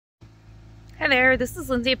there, this is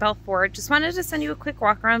Lindsay at Bell Ford. Just wanted to send you a quick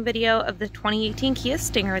walk around video of the 2018 Kia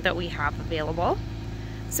Stinger that we have available.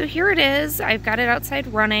 So here it is. I've got it outside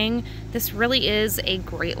running. This really is a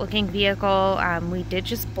great looking vehicle. We did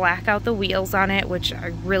just black out the wheels on it, which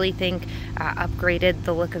I really think upgraded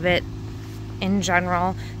the look of it in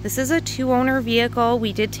general. This is a 2-owner vehicle.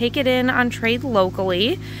 We did take it in on trade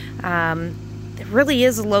locally. It really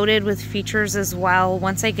is loaded with features as well.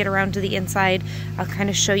 Once I get around to the inside, I'll kind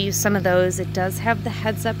of show you some of those. It does have the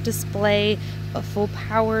heads-up display, a full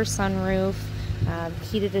power sunroof,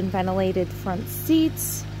 heated and ventilated front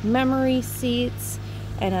seats, memory seats,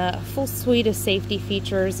 and a full suite of safety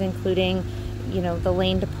features, including, you know, the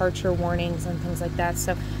lane departure warnings and things like that.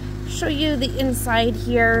 So show you the inside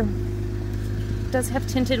here. It does have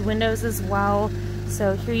tinted windows as well.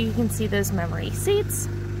 So here you can see those memory seats.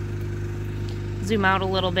 Zoom out a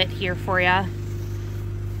little bit here for you,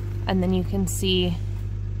 and then you can see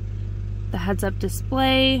the heads-up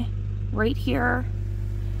display right here.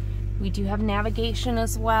 We do have navigation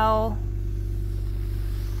as well.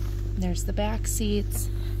 There's the back seats.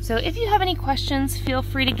 So if you have any questions, feel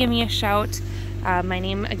free to give me a shout. My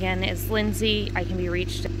name again is Lindsay. I can be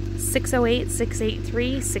reached at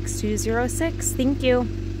 608-683-6206. Thank you.